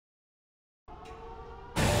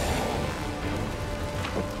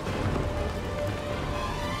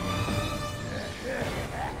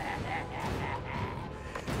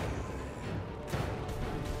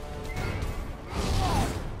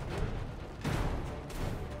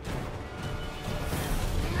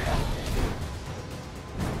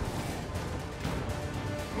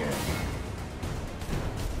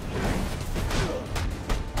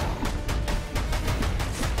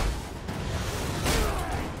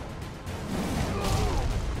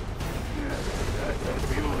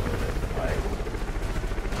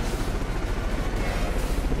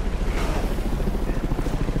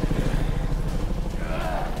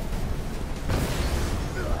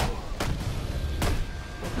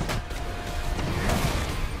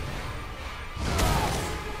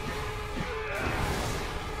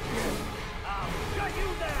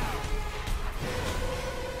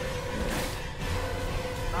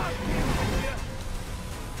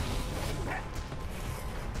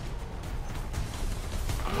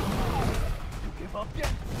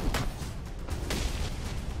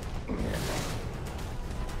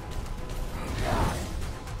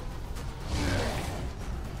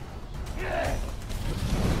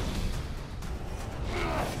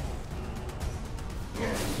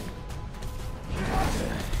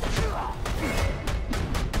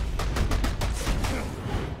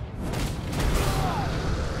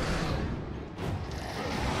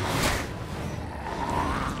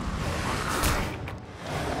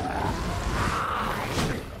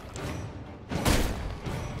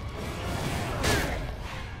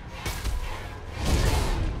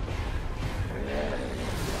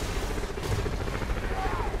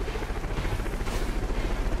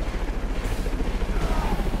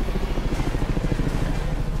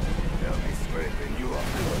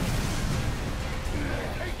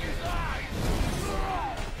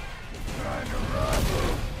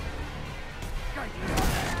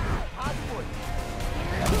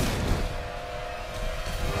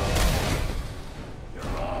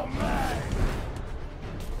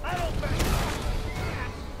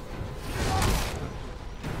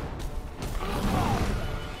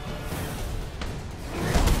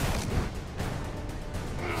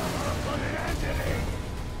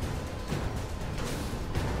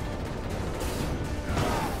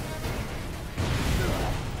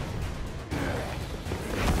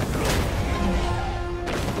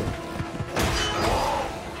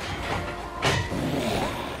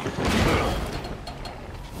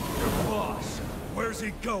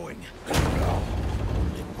going?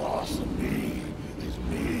 The boss of me is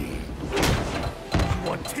me. You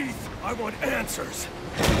want teeth? I want answers.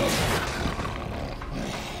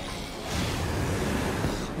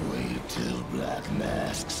 Wait till Black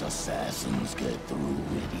Mask's assassins get through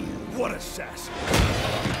with you. What assassin?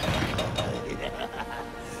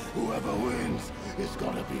 Whoever wins is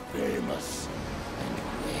gonna be famous and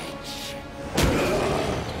rich.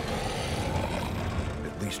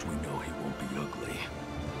 At least we know he won't be ugly.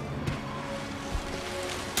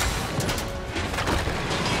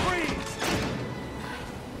 Freeze!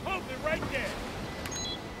 Hold me right there!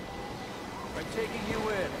 I'm taking you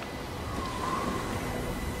in.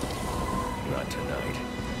 Not tonight.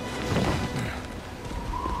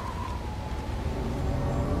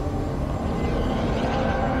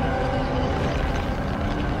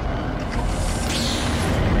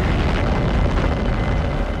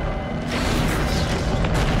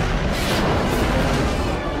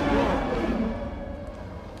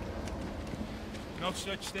 No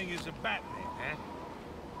such thing as a Batman, huh?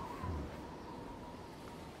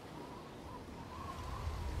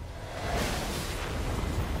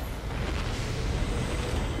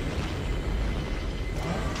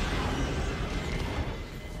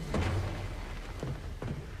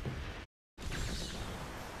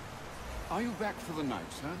 Are you back for the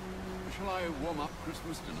night, sir? Shall I warm up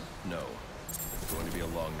Christmas dinner? No. It's going to be a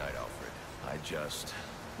long night, Alfred. I just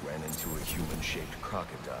ran into a human-shaped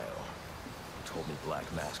crocodile. He told me Black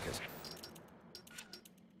Mask has...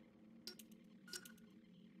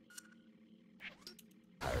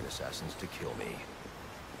 hired assassins to kill me.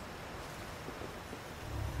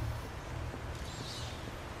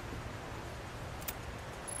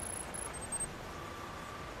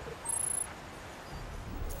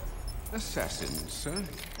 Assassins, sir?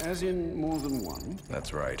 As in more than one?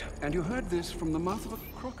 That's right. And you heard this from the mouth of a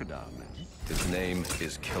crocodile, man? His name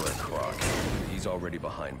is Killer Croc. He's already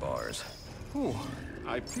behind bars. Oh,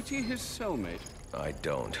 I pity his cellmate. I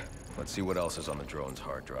don't. Let's see what else is on the drone's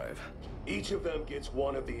hard drive. Each of them gets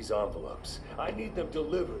one of these envelopes. I need them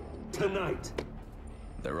delivered tonight.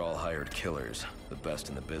 They're all hired killers, the best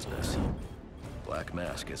in the business. Black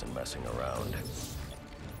Mask isn't messing around.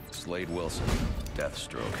 Slade Wilson,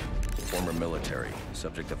 Deathstroke, former military,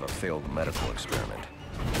 subject of a failed medical experiment.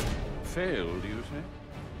 Failed, you say?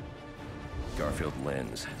 Garfield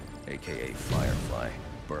Linz, aka Firefly,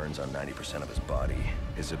 burns on 90% of his body.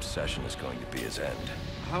 His obsession is going to be his end.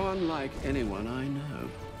 How unlike anyone I know.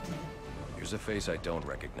 Here's a face I don't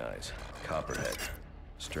recognize. Copperhead.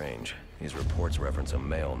 Strange. These reports reference a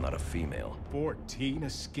male, not a female. 14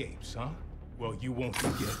 escapes, huh? Well, you won't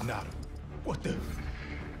forget nada. What the...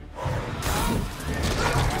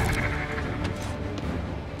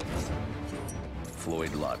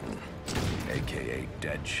 Floyd Lawton, aka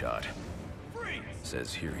Deadshot.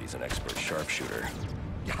 Says here he's an expert sharpshooter.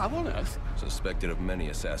 How on earth? Suspected of many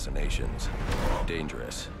assassinations.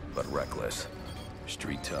 Dangerous, but reckless.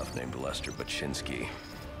 Street tough named Lester Baczynski.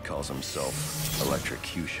 Calls himself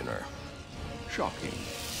Electrocutioner. Shocking.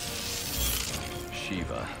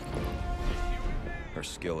 Shiva. Her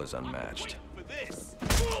skill is unmatched.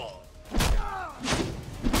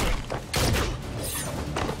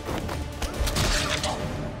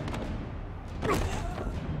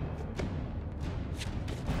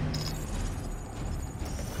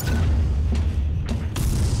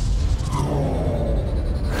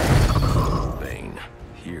 Bane,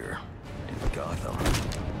 here in Gotham.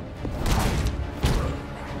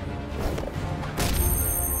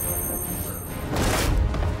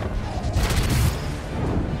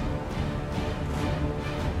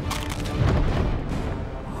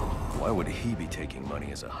 Why would he be taking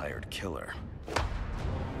money as a hired killer?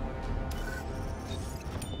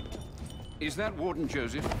 Is that Warden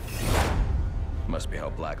Joseph? Must be how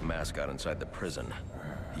Black Mask got inside the prison.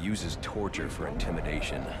 He uses torture for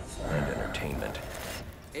intimidation and entertainment.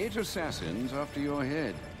 8 assassins after your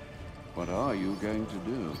head. What are you going to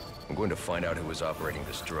do? I'm going to find out who is operating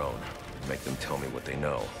this drone. Make them tell me what they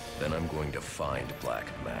know. Then I'm going to find Black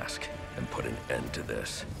Mask and put an end to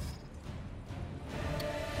this.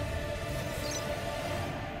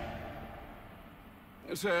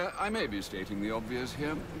 Sir, I may be stating the obvious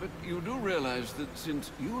here, but you do realize that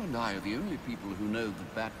since you and I are the only people who know the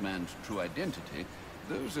Batman's true identity,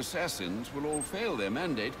 those assassins will all fail their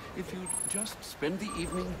mandate if you'd just spend the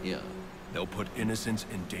evening here. They'll put innocents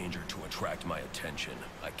in danger to attract my attention.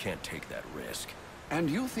 I can't take that risk. And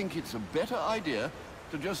you think it's a better idea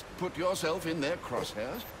to just put yourself in their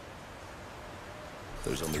crosshairs?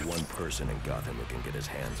 There's only one person in Gotham who can get his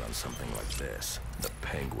hands on something like this. The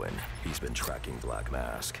Penguin. He's been tracking Black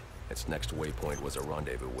Mask. Its next waypoint was a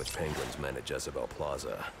rendezvous with Penguin's men at Jezebel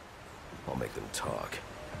Plaza. I'll make them talk.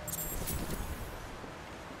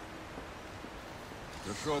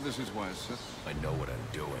 You're sure this is wise, sir? I know what I'm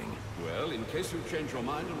doing. Well, in case you change your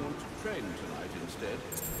mind and want to train tonight instead,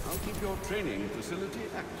 I'll keep your training facility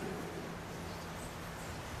active.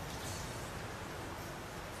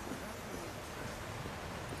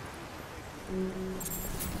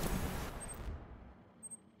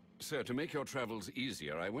 Sir, to make your travels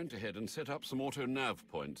easier, I went ahead and set up some auto-nav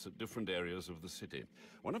points at different areas of the city.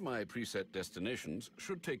 One of my preset destinations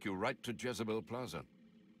should take you right to Jezebel Plaza.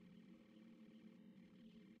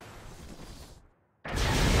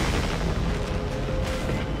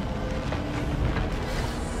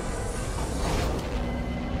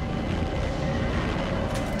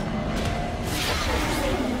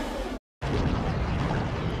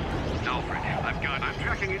 I'm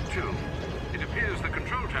tracking it too. It appears the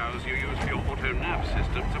control towers you use for your auto-nav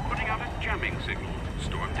systems are putting out a jamming signal.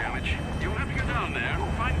 Storm damage? You'll have to go down there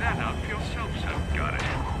and find that out for yourself, sir. Got it.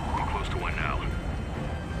 I'm close to one now.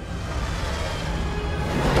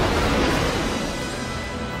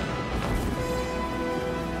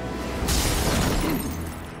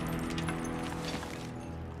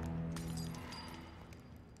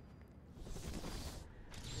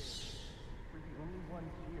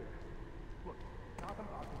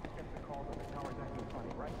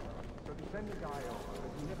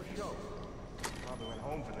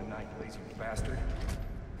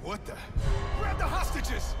 What the? Grab the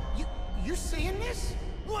hostages! You seeing this?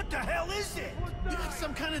 What the hell is it? You got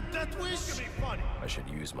some kind of death wish? I should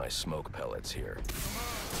use my smoke pellets here.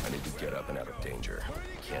 I need to get up and out of danger.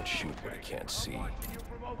 I can't shoot what I can't see.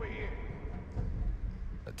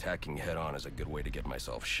 Attacking head-on is a good way to get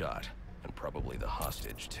myself shot, and probably the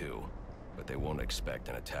hostage too. But they won't expect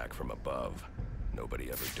an attack from above. Nobody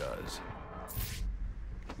ever does.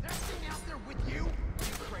 That thing out there with you?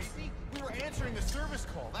 You crazy? We were answering a service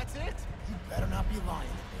call, that's it? You better not be lying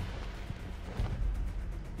to me.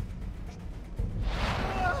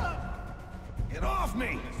 Get off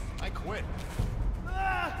me! I quit.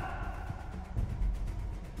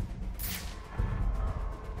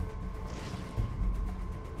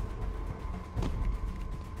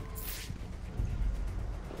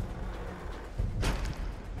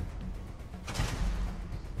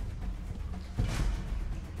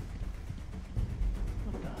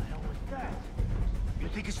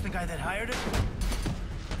 Think it's the guy that hired it?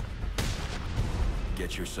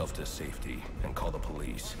 Get yourself to safety and call the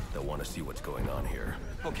police. They'll want to see what's going on here.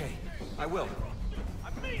 Okay, I will.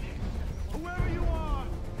 I mean it! Whoever you are,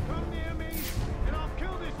 come near me, and I'll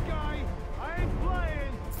kill this guy. I ain't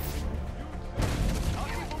playing. I'll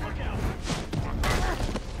keep a lookout.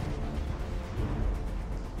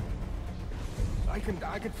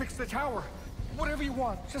 I can fix the tower. Whatever you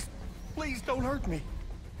want. Just please don't hurt me.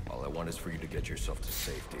 All I want is for you to get yourself to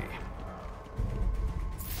safety.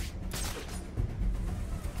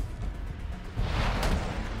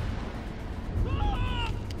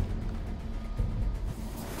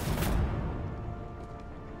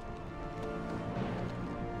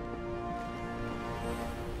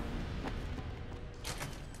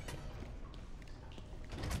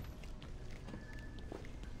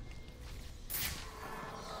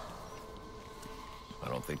 I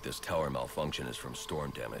don't think this tower malfunction is from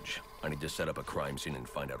storm damage. I need to set up a crime scene and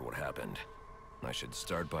find out what happened. I should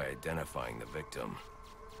start by identifying the victim.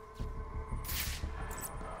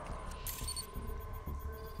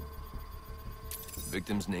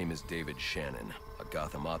 Victim's name is David Shannon, a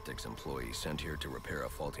Gotham Optics employee sent here to repair a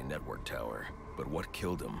faulty network tower. But what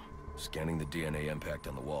killed him? Scanning the DNA impact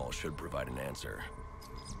on the wall should provide an answer.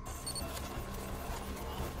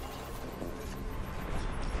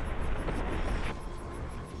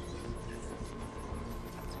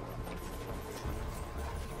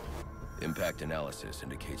 Impact analysis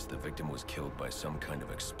indicates the victim was killed by some kind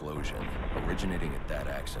of explosion, originating at that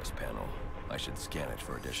access panel. I should scan it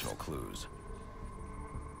for additional clues.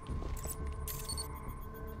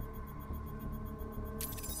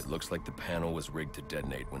 It looks like the panel was rigged to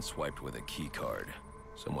detonate when swiped with a key card.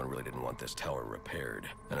 Someone really didn't want this tower repaired,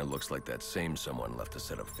 and it looks like that same someone left a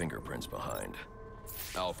set of fingerprints behind.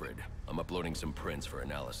 Alfred, I'm uploading some prints for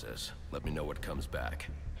analysis. Let me know what comes back.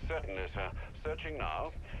 Certainly, sir. Searching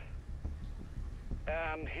now.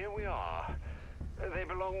 And here we are. They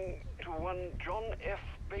belong to one John F.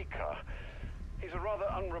 Baker. He's a rather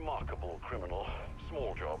unremarkable criminal.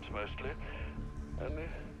 Small jobs, mostly. And,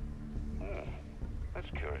 that's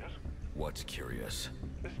curious. What's curious?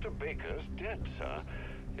 Mr. Baker's dead, sir.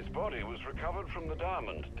 His body was recovered from the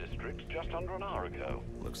Diamond District just under an hour ago.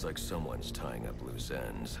 Looks like someone's tying up loose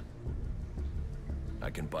ends. I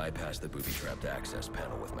can bypass the booby-trapped access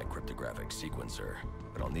panel with my cryptographic sequencer,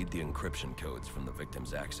 but I'll need the encryption codes from the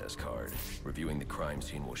victim's access card. Reviewing the crime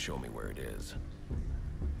scene will show me where it is.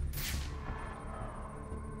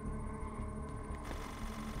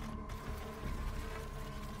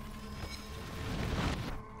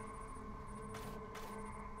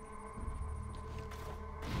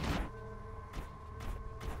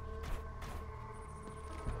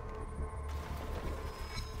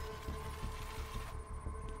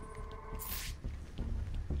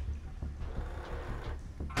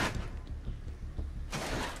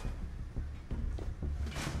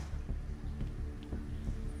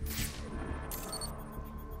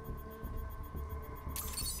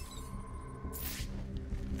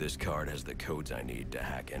 This card has the codes I need to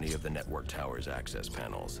hack any of the network tower's access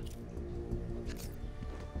panels.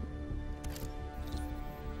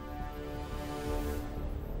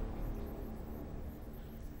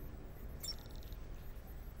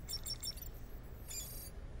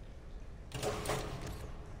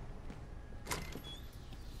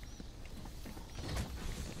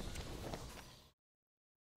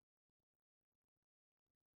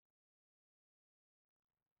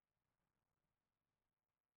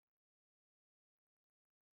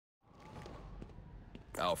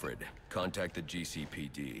 Alfred, contact the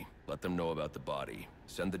GCPD. Let them know about the body.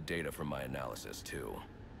 Send the data from my analysis, too.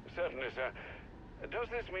 Certainly, sir. Does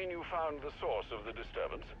this mean you found the source of the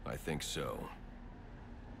disturbance? I think so.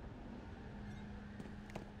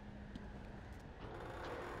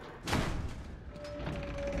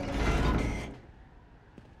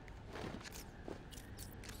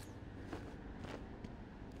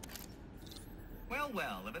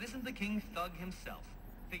 Well, if it isn't the King Thug himself.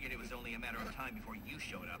 Figured it was only a matter of time before you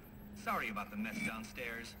showed up. Sorry about the mess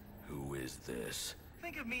downstairs. Who is this?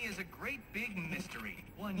 Think of me as a great big mystery,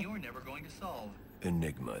 one you're never going to solve.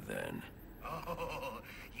 Enigma, then. Oh,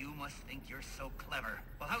 you must think you're so clever.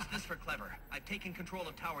 Well, how's this for clever? I've taken control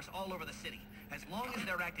of towers all over the city. As long as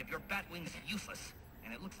they're active, your Batwing's useless.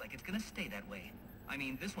 And it looks like it's gonna stay that way. I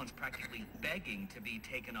mean, this one's practically begging to be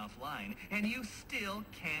taken offline, and you still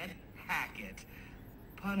can't hack it.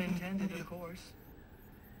 Pun intended, of course.